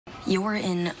You're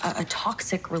in a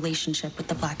toxic relationship with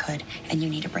the Black Hood, and you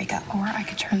need to break up. Or I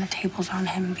could turn the tables on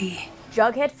him, B.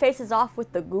 Jughead faces off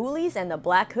with the Ghoulies, and the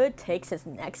Black Hood takes his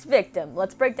next victim.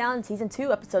 Let's break down Season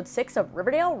 2, Episode 6 of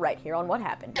Riverdale right here on What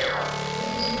Happened.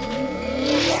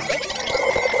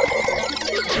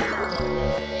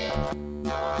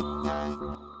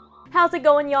 How's it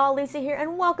going, y'all? Lisa here,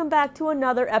 and welcome back to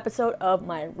another episode of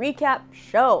my recap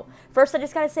show. First, I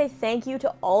just gotta say thank you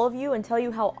to all of you and tell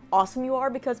you how awesome you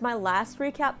are, because my last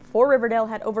recap for Riverdale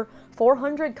had over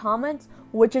 400 comments,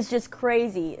 which is just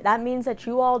crazy. That means that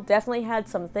you all definitely had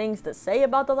some things to say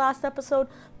about the last episode,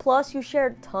 plus you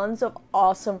shared tons of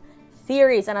awesome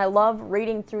theories, and I love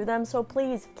reading through them, so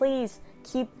please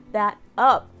keep that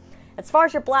up. As far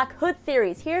as your Black Hood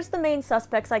theories, here's the main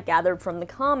suspects I gathered from the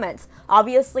comments.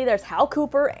 Obviously, there's Hal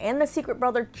Cooper and the secret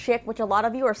brother Chick, which a lot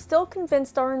of you are still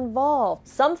convinced are involved.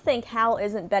 Some think Hal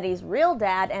isn't Betty's real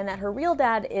dad and that her real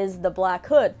dad is the Black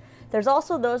Hood. There's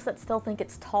also those that still think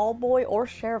it's Tallboy or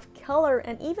Sheriff Keller,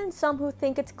 and even some who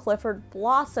think it's Clifford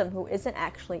Blossom, who isn't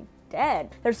actually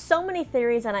dead. There's so many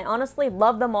theories, and I honestly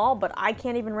love them all, but I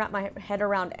can't even wrap my head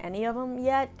around any of them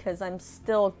yet, because I'm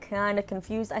still kind of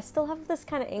confused. I still have this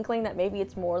kind of inkling that maybe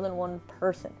it's more than one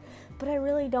person, but I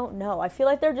really don't know. I feel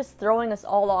like they're just throwing us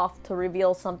all off to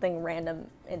reveal something random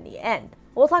in the end.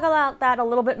 We'll talk about that a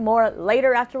little bit more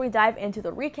later after we dive into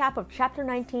the recap of Chapter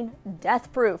 19,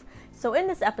 Death Proof. So in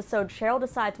this episode, Cheryl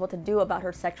decides what to do about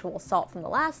her sexual assault from the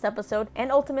last episode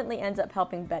and ultimately ends up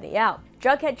helping Betty out.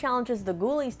 Jughead challenges the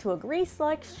Ghoulies to a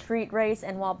grease-like street race,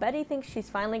 and while Betty thinks she's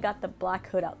finally got the Black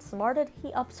Hood outsmarted,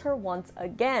 he ups her once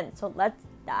again. So let's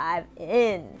dive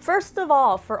in. First of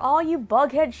all, for all you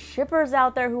Bughead shippers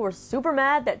out there who were super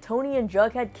mad that Tony and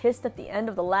Jughead kissed at the end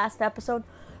of the last episode,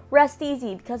 rest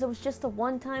easy, because it was just a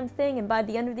one-time thing, and by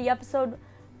the end of the episode,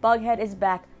 Bughead is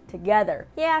back together.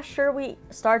 Yeah, sure, we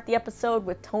start the episode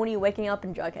with Tony waking up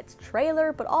in Jughead's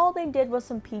trailer, but all they did was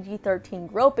some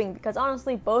PG-13 groping, because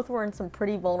honestly, both were in some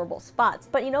pretty vulnerable spots.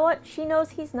 But you know what? She knows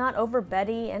he's not over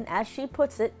Betty, and as she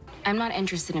puts it, I'm not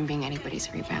interested in being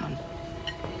anybody's rebound.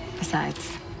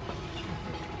 Besides,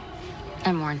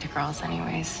 I'm more into girls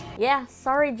anyways. Yeah,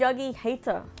 sorry Juggy, hate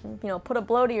to, put a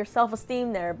blow to your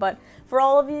self-esteem there, but for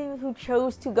all of you who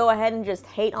chose to go ahead and just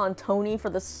hate on Tony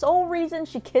for the sole reason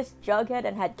she kissed Jughead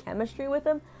and had chemistry with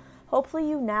him, hopefully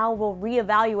you now will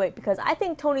reevaluate, because I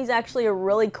think Tony's actually a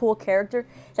really cool character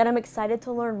that I'm excited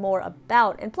to learn more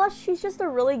about. And plus, she's just a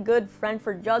really good friend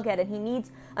for Jughead, and he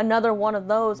needs another one of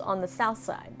those on the south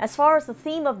side. As far as the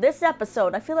theme of this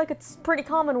episode, I feel like it's a pretty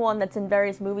common one that's in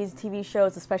various movies and TV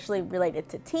shows, especially related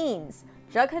to teens.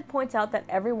 Jughead points out that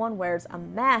everyone wears a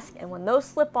mask, and when those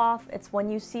slip off, it's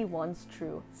when you see one's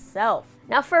true self.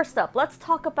 Now first up, let's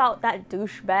talk about that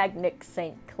douchebag Nick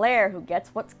St. Clair who gets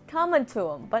what's coming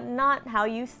to him, but not how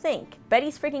you think.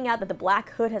 Betty's freaking out that the Black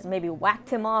Hood has maybe whacked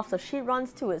him off, so she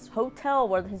runs to his hotel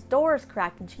where his door is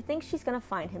cracked and she thinks she's gonna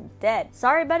find him dead.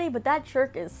 Sorry Betty, but that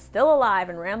jerk is still alive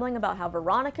and rambling about how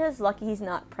Veronica is lucky he's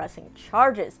not pressing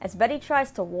charges. As Betty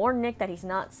tries to warn Nick that he's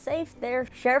not safe there,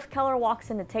 Sheriff Keller walks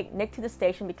in to take Nick to the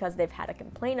station because they've had a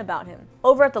complaint about him.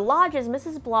 Over at the lodges,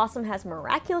 Mrs. Blossom has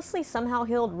miraculously somehow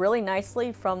healed really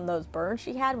nicely from those burns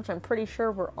she had, which I'm pretty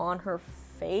sure were on her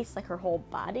face, like her whole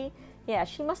body. Yeah,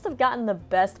 she must have gotten the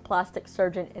best plastic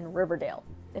surgeon in Riverdale,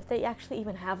 if they actually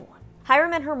even have one.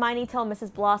 Hiram and Hermione tell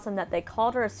Mrs. Blossom that they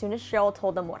called her as soon as Cheryl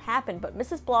told them what happened, but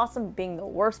Mrs. Blossom, being the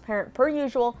worst parent per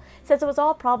usual, says it was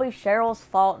all probably Cheryl's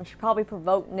fault and she probably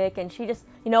provoked Nick, and she just,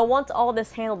 wants all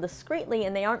this handled discreetly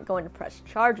and they aren't going to press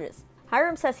charges.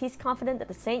 Hiram says he's confident that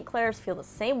the St. Clairs feel the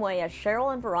same way as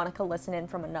Cheryl and Veronica listen in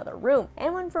from another room.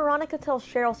 And when Veronica tells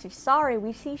Cheryl she's sorry,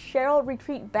 we see Cheryl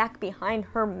retreat back behind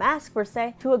her mask, per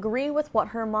se, to agree with what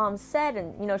her mom said.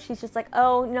 And, she's just like,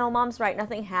 oh, mom's right,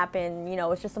 nothing happened.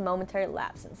 It's just a momentary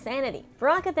lapse in sanity.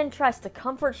 Veronica then tries to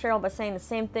comfort Cheryl by saying the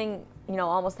same thing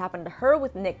almost happened to her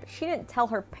with Nick, but she didn't tell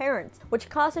her parents, which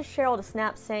causes Cheryl to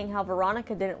snap, saying how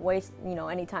Veronica didn't waste,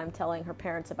 any time telling her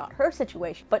parents about her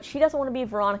situation, but she doesn't want to be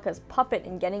Veronica's puppet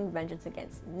in getting vengeance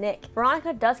against Nick.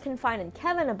 Veronica does confide in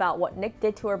Kevin about what Nick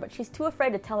did to her, but she's too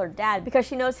afraid to tell her dad because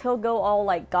she knows he'll go all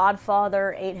like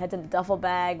Godfather, 8 heads in a duffel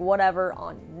bag, whatever,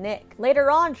 on Nick.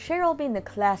 Later on, Cheryl, being the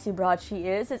classy broad she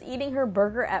is eating her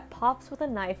burger at Pop's with a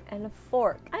knife and a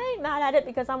fork. I ain't mad at it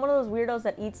because I'm one of those weirdos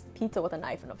that eats pizza with a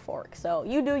knife and a fork. so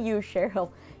you do you, Cheryl.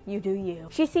 You do you.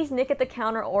 She sees Nick at the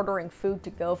counter ordering food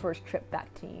to go for his trip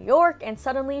back to New York, and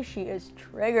suddenly she is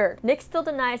triggered. Nick still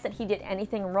denies that he did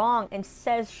anything wrong and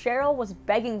says Cheryl was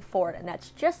begging for it, and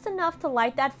that's just enough to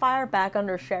light that fire back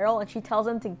under Cheryl, and she tells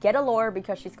him to get a lawyer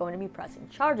because she's going to be pressing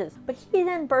charges. But he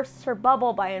then bursts her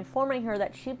bubble by informing her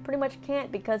that she pretty much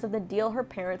can't because of the deal her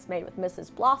parents made with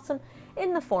Mrs. Blossom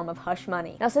in the form of hush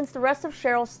money. Now, since the rest of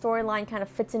Cheryl's storyline kind of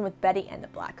fits in with Betty and the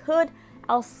Black Hood,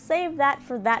 I'll save that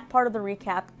for that part of the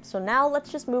recap, so now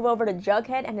let's just move over to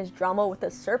Jughead and his drama with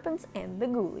the serpents and the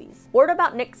ghoulies. Word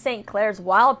about Nick St. Clair's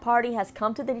wild party has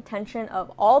come to the attention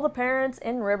of all the parents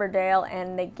in Riverdale,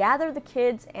 and they gather the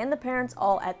kids and the parents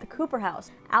all at the Cooper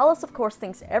house. Alice, of course,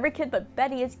 thinks every kid but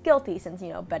Betty is guilty since,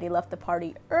 Betty left the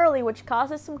party early, which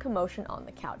causes some commotion on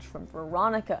the couch from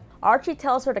Veronica. Archie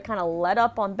tells her to kind of let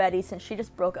up on Betty since she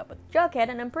just broke up with Jughead,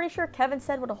 and I'm pretty sure Kevin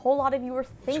said what a whole lot of you were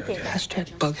thinking.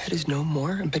 Hashtag Bughead is no more,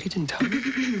 and Betty didn't tell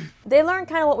me. They learn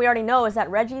kind of what we already know, is that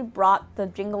Reggie brought the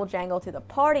Jingle Jangle to the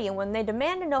party, and when they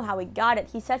demand to know how he got it,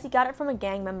 he says he got it from a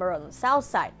gang member on the south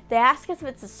side. They ask if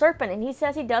it's a serpent, and he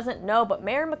says he doesn't know, but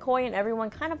Mayor McCoy and everyone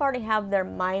kind of already have their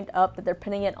mind up that they're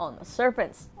pinning it on the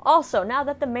serpents. Also, now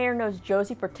that the mayor knows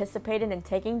Josie participated in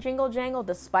taking Jingle Jangle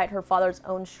despite her father's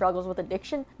own struggles with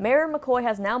addiction, Mayor McCoy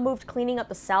has now moved cleaning up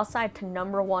the south side to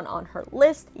 #1 on her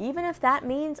list, even if that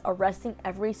means arresting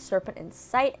every serpent in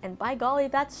sight, and by golly,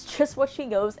 that's just what she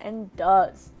goes and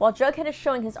does. While Jughead is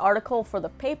showing his article for the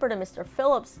paper to Mr.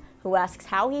 Phillips, who asks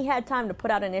how he had time to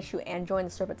put out an issue and join the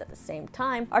serpents at the same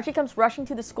time, Archie comes rushing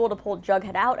to the school to pull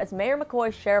Jughead out as Mayor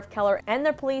McCoy, Sheriff Keller, and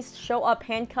their police show up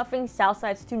handcuffing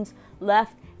Southside students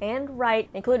left and right,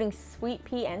 including Sweet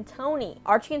Pea and Tony.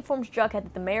 Archie informs Jughead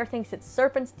that the mayor thinks it's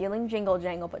serpents stealing Jingle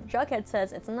Jangle, but Jughead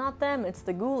says it's not them, it's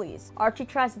the Ghoulies. Archie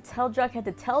tries to tell Jughead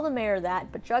to tell the mayor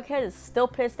that, but Jughead is still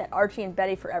pissed at Archie and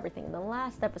Betty for everything in the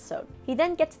last episode. He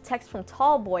then gets a text from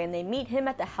Tallboy, and they meet him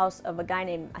at the house of a guy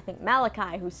named, I think,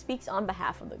 Malachi, who speaks on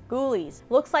behalf of the Ghoulies.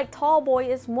 Looks like Tallboy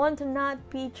is one to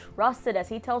not be trusted, as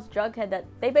he tells Jughead that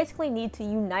they basically need to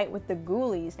unite with the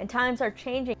Ghoulies, and times are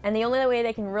changing, and the only way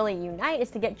they can really unite is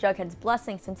to get Jughead's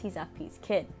blessing since he's FP's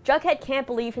kid. Jughead can't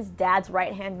believe his dad's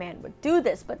right-hand man would do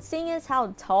this, but seeing as how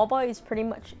Tallboy is pretty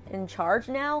much in charge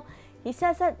now, he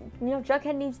says that,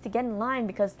 Jughead needs to get in line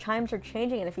because times are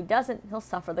changing, and if he doesn't, he'll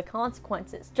suffer the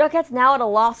consequences. Jughead's now at a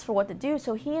loss for what to do,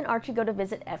 so he and Archie go to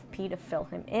visit FP to fill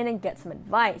him in and get some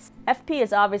advice. FP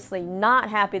is obviously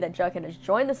not happy that Jughead has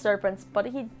joined the Serpents, but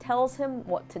he tells him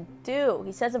what to do.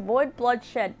 He says avoid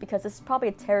bloodshed because this is probably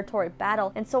a territory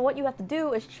battle, and so what you have to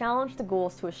do is challenge the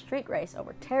ghouls to a street race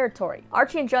over territory.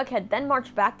 Archie and Jughead then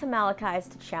march back to Malachi's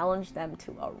to challenge them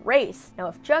to a race. Now,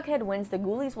 if Jughead wins, the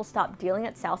Ghoulies will stop dealing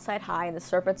at Southside High and the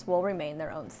serpents will remain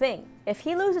their own thing. If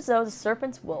he loses though, the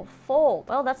serpents will fold.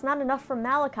 Well, that's not enough for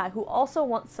Malachi, who also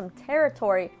wants some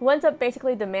territory, who ends up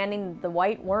basically demanding the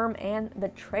White Worm and the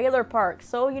trailer park.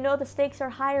 So the stakes are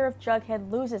higher if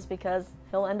Jughead loses because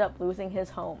he'll end up losing his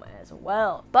home as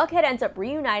well. Bughead ends up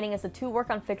reuniting as the two work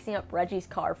on fixing up Reggie's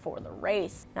car for the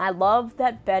race. And I love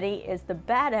that Betty is the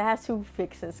badass who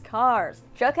fixes cars.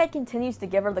 Jughead continues to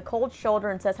give her the cold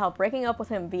shoulder and says how breaking up with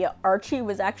him via Archie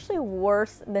was actually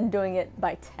worse than doing it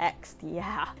by text.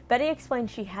 Yeah. Betty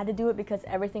explains she had to do it because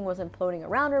everything was imploding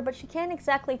around her, but she can't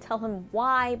exactly tell him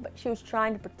why, but she was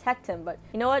trying to protect him. But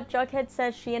you know what? Jughead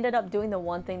says she ended up doing the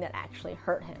one thing that actually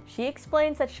hurt him. She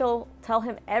explains that she'll tell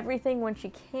him everything when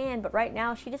she can, but right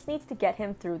now she just needs to get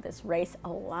him through this race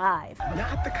alive.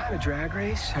 Not the kind of drag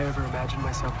race I ever imagined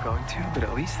myself going to, but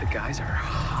at least the guys are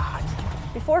hot.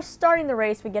 Before starting the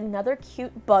race, we get another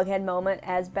cute Bughead moment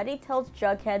as Betty tells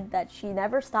Jughead that she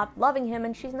never stopped loving him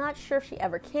and she's not sure if she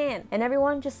ever can. And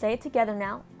everyone just say it together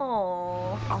now.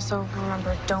 Aww. Also,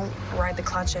 remember, don't ride the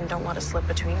clutch and don't let it slip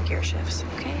between gear shifts,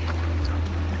 okay?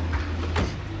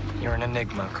 You're an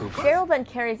enigma, Cooper. Cheryl then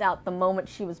carries out the moment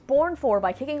she was born for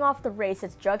by kicking off the race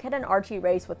as Jughead and Archie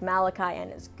race with Malachi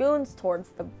and his goons towards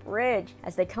the bridge.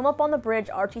 As they come up on the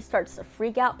bridge, Archie starts to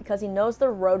freak out because he knows the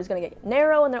road is going to get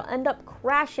narrow and they'll end up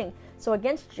crashing. So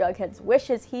against Jughead's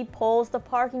wishes, he pulls the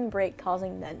parking brake,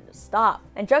 causing them to stop.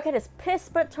 And Jughead is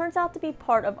pissed, but it turns out to be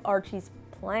part of Archie's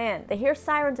plan. They hear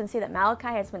sirens and see that Malachi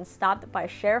has been stopped by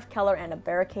Sheriff Keller and a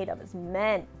barricade of his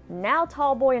men. Now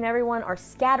Tallboy and everyone are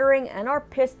scattering and are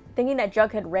pissed, thinking that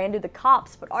Jughead ran to the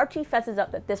cops, but Archie fesses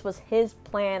up that this was his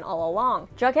plan all along.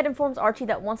 Jughead informs Archie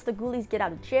that once the Ghoulies get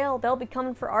out of jail, they'll be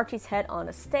coming for Archie's head on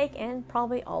a stake and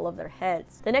probably all of their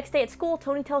heads. The next day at school,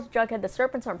 Tony tells Jughead the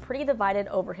serpents are pretty divided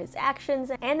over his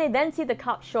actions, and they then see the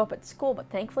cops show up at school, but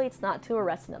thankfully it's not to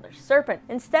arrest another serpent.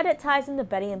 Instead, it ties into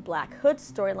Betty and Black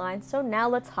Hood's storyline, so now now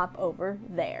let's hop over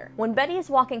there. When Betty is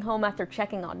walking home after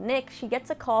checking on Nick, she gets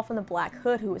a call from the Black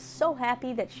Hood, who is so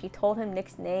happy that she told him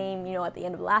Nick's name, at the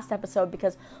end of the last episode,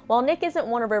 because while Nick isn't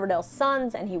one of Riverdale's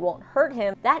sons and he won't hurt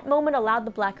him, that moment allowed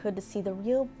the Black Hood to see the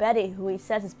real Betty, who he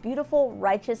says is beautiful,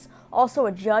 righteous, also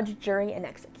a judge, jury, and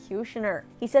executioner.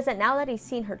 He says that now that he's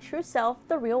seen her true self,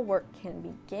 the real work can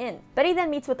begin. Betty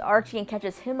then meets with Archie and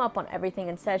catches him up on everything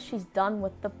and says she's done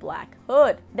with the Black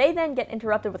Hood. They then get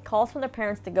interrupted with calls from their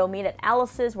parents to go meet at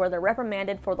Alice's, where they're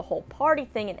reprimanded for the whole party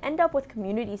thing and end up with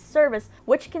community service,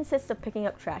 which consists of picking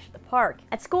up trash at the park.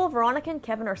 At school, Veronica and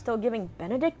Kevin are still giving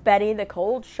Benedict Betty the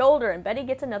cold shoulder, and Betty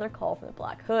gets another call from the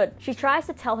Black Hood. She tries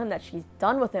to tell him that she's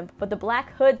done with him, but the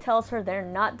Black Hood tells her they're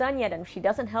not done yet, and if she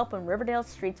doesn't help him, Riverdale's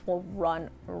streets will run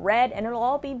red, and it'll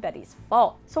all be Betty's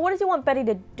fault. So what does he want Betty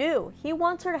to do? He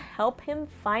wants her to help him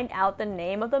find out the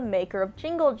name of the maker of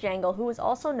Jingle Jangle, who is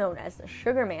also known as the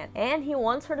Sugar Man, and he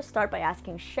wants her to start by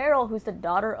asking Cheryl, who's the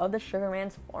daughter of the Sugar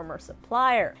Man's former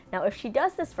supplier. Now, if she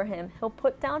does this for him, he'll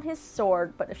put down his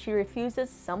sword, but if she refuses,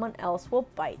 someone else will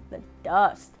bite the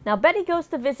dust. Now, Betty goes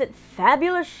to visit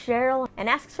fabulous Cheryl and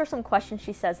asks her some questions,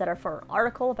 she says, that are for an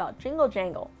article about Jingle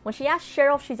Jangle. When she asks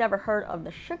Cheryl if she's ever heard of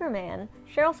the Sugar Man,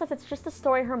 Cheryl says it's just a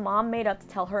story her mom made up to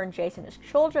tell her and Jason as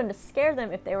children to scare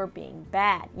them if they were being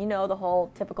bad. The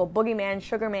whole typical boogeyman,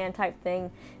 sugar man type thing.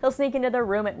 He'll sneak into their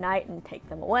room at night and take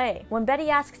them away. When Betty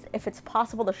asks if it's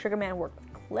possible the Sugar Man worked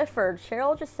with Clifford,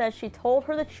 Cheryl just says she told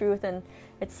her the truth and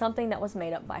it's something that was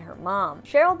made up by her mom.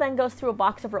 Cheryl then goes through a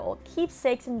box of her old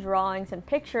keepsakes and drawings and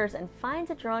pictures and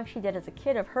finds a drawing she did as a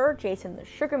kid of her, Jason the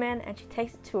Sugar Man, and she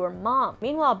takes it to her mom.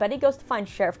 Meanwhile, Betty goes to find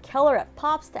Sheriff Keller at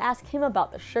Pop's to ask him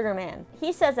about the Sugar Man.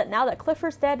 He says that now that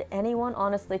Clifford's dead, anyone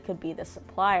honestly could be the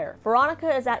supplier.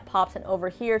 Veronica is at Pop's and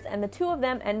overhears, and the two of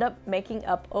them end up making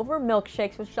up over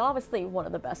milkshakes, which is obviously one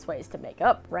of the best ways to make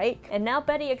up, right? And now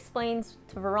Betty explains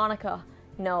to Veronica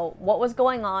what was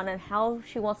going on and how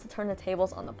she wants to turn the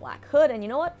tables on the Black Hood, and you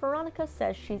know what? Veronica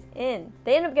says she's in.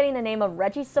 They end up getting the name of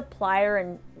Reggie's supplier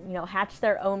and hatch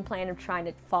their own plan of trying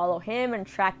to follow him and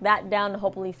track that down to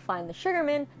hopefully find the Sugar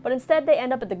Man, but instead they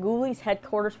end up at the Ghoulies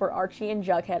headquarters where Archie and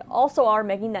Jughead also are,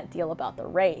 making that deal about the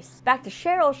race. Back to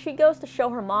Cheryl, she goes to show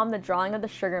her mom the drawing of the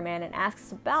Sugar Man and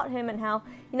asks about him and how,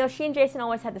 she and Jason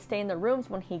always had to stay in the rooms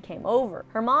when he came over.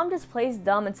 Her mom just plays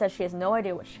dumb and says she has no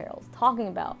idea what Cheryl's talking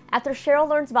about. After Cheryl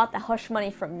learns about the hush money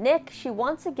from Nick, she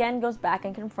once again goes back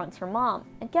and confronts her mom.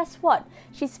 And guess what?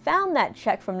 She's found that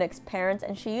check from Nick's parents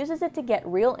and she uses it to get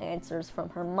real answers from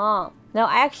her mom. Now,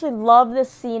 I actually love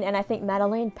this scene, and I think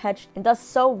Madeleine Petsch does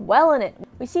so well in it.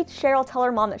 We see Cheryl tell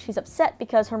her mom that she's upset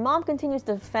because her mom continues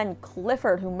to defend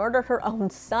Clifford, who murdered her own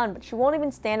son, but she won't even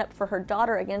stand up for her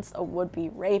daughter against a would-be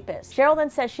rapist. Cheryl then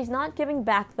says she's not giving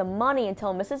back the money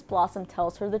until Mrs. Blossom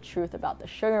tells her the truth about the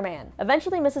Sugar Man.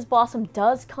 Eventually, Mrs. Blossom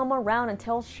does come around and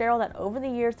tells Cheryl that over the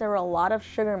years there were a lot of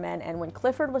Sugar Men, and when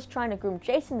Clifford was trying to groom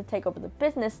Jason to take over the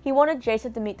business, he wanted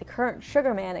Jason to meet the current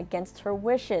Sugar Man against her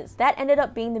wishes. That ended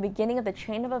up being the beginning of the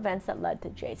chain of events that led to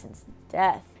Jason's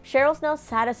death. Cheryl's now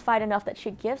satisfied enough that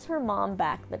she gives her mom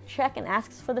back the check and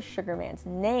asks for the Sugar Man's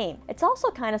name. It's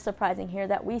also kind of surprising here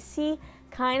that we see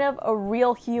kind of a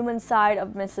real human side of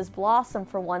Mrs. Blossom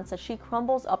for once, as she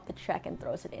crumbles up the check and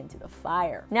throws it into the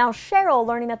fire. Now Cheryl,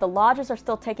 learning that the lodges are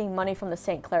still taking money from the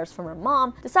St. Clairs from her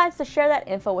mom, decides to share that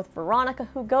info with Veronica,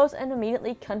 who goes and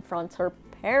immediately confronts her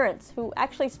parents, who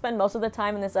actually spend most of the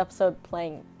time in this episode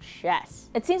playing chess.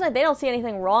 It seems like they don't see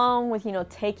anything wrong with,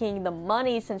 taking the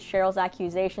money, since Cheryl's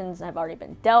accusations have already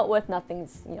been dealt with,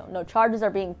 no charges are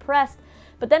being pressed.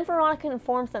 But then Veronica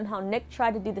informs them how Nick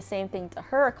tried to do the same thing to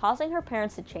her, causing her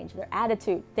parents to change their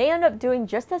attitude. They end up doing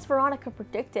just as Veronica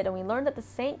predicted, and we learn that the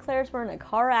St. Clairs were in a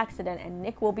car accident and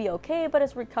Nick will be okay, but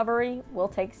his recovery will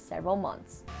take several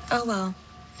months. Oh well.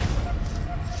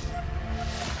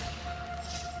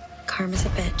 Karma's a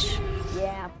bitch.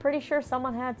 Yeah, pretty sure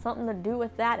someone had something to do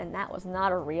with that, and that was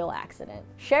not a real accident.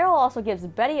 Cheryl also gives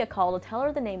Betty a call to tell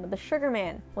her the name of the Sugar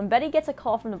Man. When Betty gets a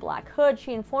call from the Black Hood,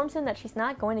 she informs him that she's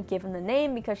not going to give him the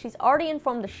name because she's already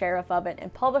informed the sheriff of it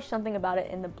and published something about it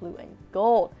in the Blue and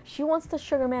Gold. She wants the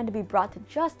Sugar Man to be brought to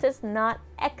justice, not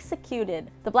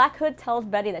executed. The Black Hood tells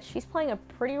Betty that she's playing a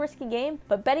pretty risky game,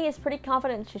 but Betty is pretty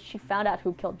confident that she found out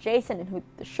who killed Jason and who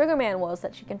the Sugar Man was,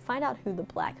 that she can find out who the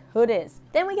Black Hood is.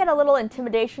 Then we get a little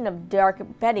intimidation of Dark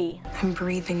Betty. I'm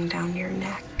breathing down your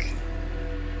neck.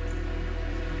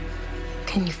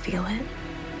 Can you feel it?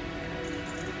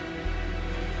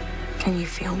 Can you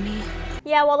feel me?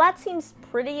 Yeah, well, that seems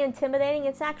pretty intimidating,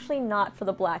 it's actually not for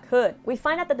the Black Hood. We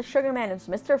find out that the Sugar Man is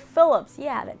Mr. Phillips,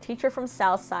 yeah, that teacher from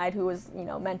Southside who was,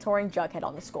 mentoring Jughead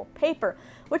on the school paper,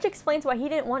 which explains why he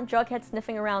didn't want Jughead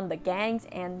sniffing around the gangs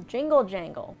and Jingle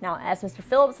Jangle. Now, as Mr.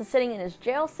 Phillips is sitting in his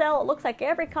jail cell, it looks like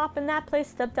every cop in that place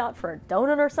stepped out for a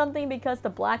donut or something, because the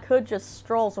Black Hood just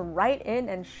strolls right in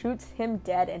and shoots him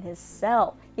dead in his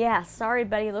cell. Yeah, sorry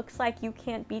Betty, looks like you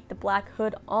can't beat the Black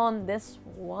Hood on this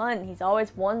one. He's always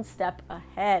one step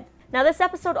ahead. Now, this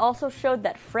episode also showed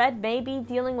that Fred may be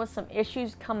dealing with some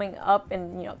issues coming up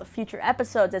in, the future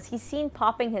episodes, as he's seen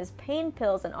popping his pain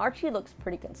pills, and Archie looks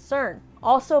pretty concerned.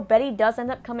 Also, Betty does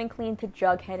end up coming clean to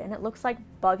Jughead, and it looks like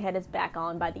Bughead is back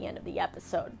on by the end of the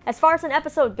episode. As far as an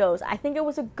episode goes, I think it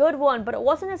was a good one, but it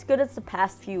wasn't as good as the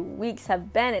past few weeks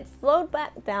have been. It slowed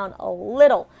back down a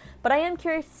little, but I am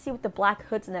curious to see what the Black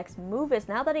Hood's next move is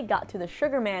now that he got to the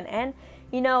Sugar Man, and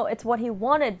it's what he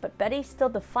wanted, but Betty still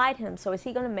defied him, so is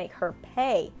he going to make her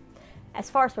pay? As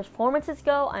far as performances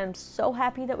go, I am so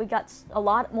happy that we got a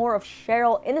lot more of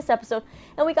Cheryl in this episode,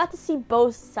 and we got to see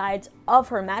both sides of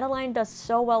her. Madeline does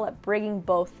so well at bringing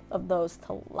both of those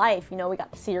to life. We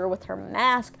got to see her with her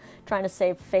mask, trying to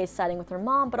save face, siding with her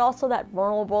mom, but also that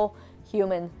vulnerable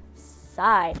human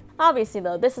side. Obviously,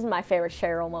 though, this is my favorite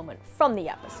Cheryl moment from the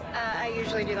episode. I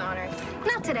usually do the honors.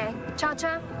 Not today,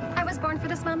 Cha-Cha. I was born for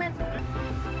this moment.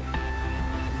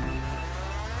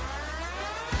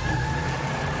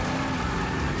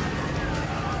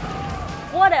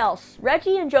 What else?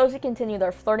 Reggie and Josie continue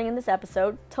their flirting in this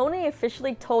episode. Tony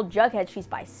officially told Jughead she's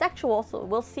bisexual, so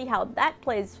we'll see how that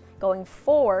plays going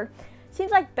forward.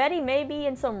 Seems like Betty may be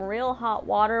in some real hot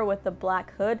water with the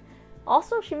Black Hood.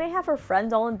 Also, she may have her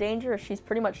friends all in danger, as she's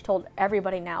pretty much told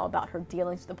everybody now about her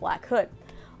dealings with the Black Hood.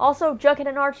 Also, Jughead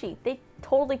and Archie, they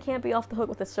totally can't be off the hook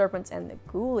with the Serpents and the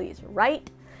Ghoulies, right?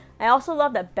 I also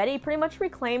love that Betty pretty much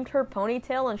reclaimed her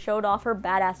ponytail and showed off her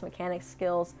badass mechanic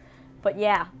skills. But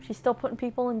yeah, she's still putting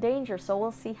people in danger, so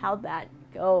we'll see how that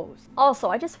goes. Also,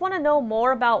 I just want to know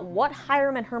more about what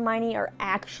Hiram and Hermione are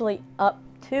actually up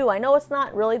to. I know it's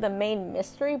not really the main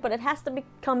mystery, but it has to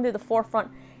come to the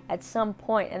forefront at some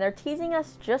point, and they're teasing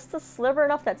us just a sliver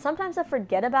enough that sometimes I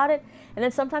forget about it, and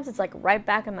then sometimes it's like right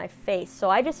back in my face. So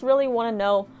I just really want to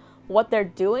know what they're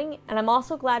doing, and I'm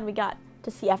also glad we got to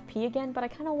see FP again, but I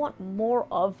kind of want more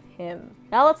of him.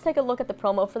 Now let's take a look at the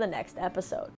promo for the next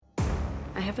episode.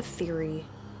 I have a theory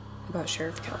about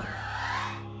Sheriff Keller.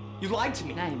 You lied to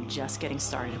me. I am just getting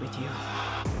started with you.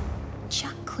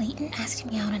 Chuck Clayton asked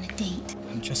me out on a date.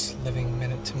 I'm just living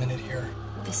minute to minute here.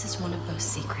 This is one of those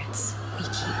secrets we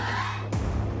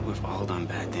keep. We've all done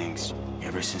bad things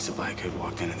ever since the Black Hood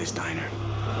walked into this diner.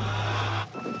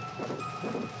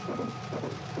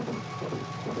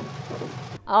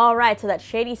 Alright, so that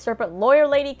shady serpent lawyer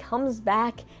lady comes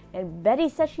back, and Betty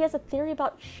says she has a theory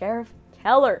about Sheriff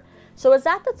Keller. So is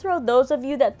that to throw those of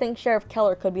you that think Sheriff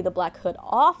Keller could be the Black Hood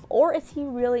off, or is he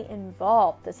really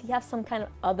involved? Does he have some kind of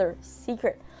other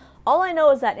secret? All I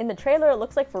know is that in the trailer, it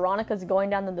looks like Veronica's going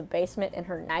down to the basement in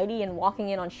her nightie and walking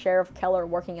in on Sheriff Keller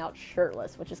working out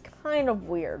shirtless, which is kind of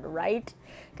weird, right?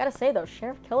 Gotta say though,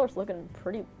 Sheriff Keller's looking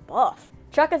pretty buff.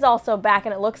 Chuck is also back,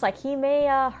 and it looks like he may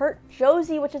hurt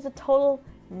Josie, which is a total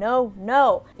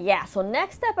no. Yeah, so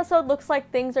next episode looks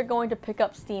like things are going to pick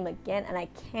up steam again, and I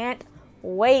can't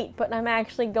wait, but I'm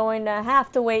actually going to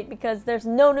have to wait because there's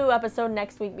no new episode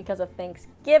next week because of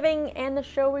Thanksgiving, and the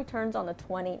show returns on the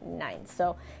 29th.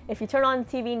 So if you turn on the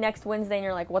TV next Wednesday and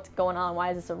you're like, what's going on?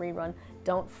 Why is this a rerun?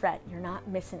 Don't fret, you're not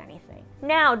missing anything.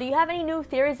 Now, do you have any new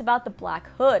theories about the Black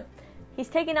Hood? He's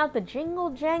taken out the Jingle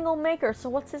Jangle maker, so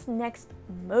what's his next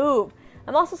move?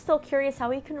 I'm also still curious how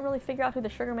he couldn't really figure out who the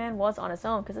Sugar Man was on his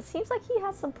own, because it seems like he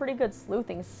has some pretty good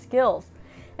sleuthing skills.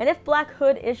 And if Black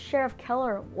Hood is Sheriff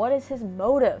Keller, what is his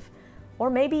motive? Or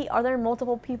maybe are there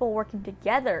multiple people working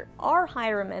together? Are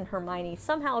Hiram and Hermione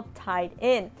somehow tied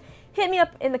in? Hit me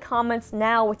up in the comments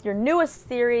now with your newest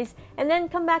theories, and then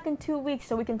come back in 2 weeks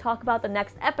so we can talk about the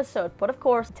next episode. But of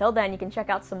course, until then, you can check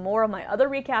out some more of my other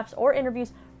recaps or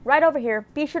interviews right over here.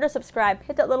 Be sure to subscribe,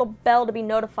 hit that little bell to be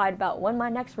notified about when my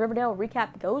next Riverdale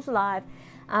recap goes live.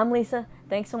 I'm Lisa,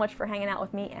 thanks so much for hanging out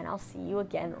with me, and I'll see you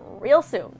again real soon.